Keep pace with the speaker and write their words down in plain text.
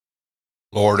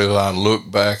Lord, as I look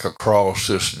back across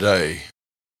this day,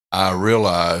 I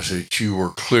realize that you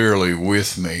were clearly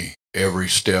with me every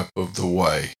step of the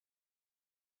way.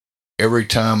 Every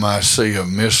time I see a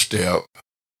misstep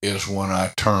is when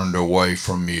I turned away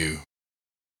from you.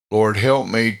 Lord, help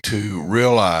me to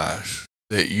realize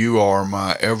that you are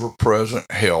my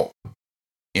ever-present help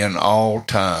in all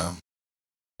time,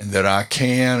 and that I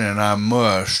can and I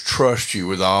must trust you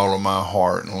with all of my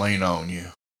heart and lean on you.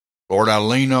 Lord, I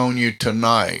lean on you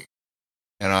tonight,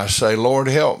 and I say, Lord,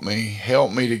 help me.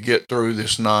 Help me to get through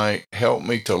this night. Help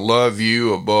me to love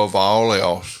you above all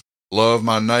else. Love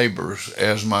my neighbors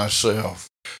as myself.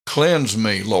 Cleanse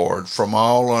me, Lord, from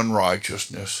all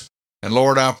unrighteousness. And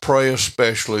Lord, I pray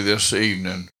especially this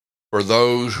evening for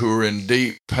those who are in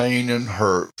deep pain and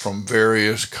hurt from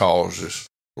various causes.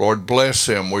 Lord, bless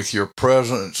them with your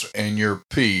presence and your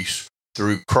peace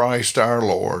through Christ our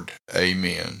Lord.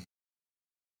 Amen.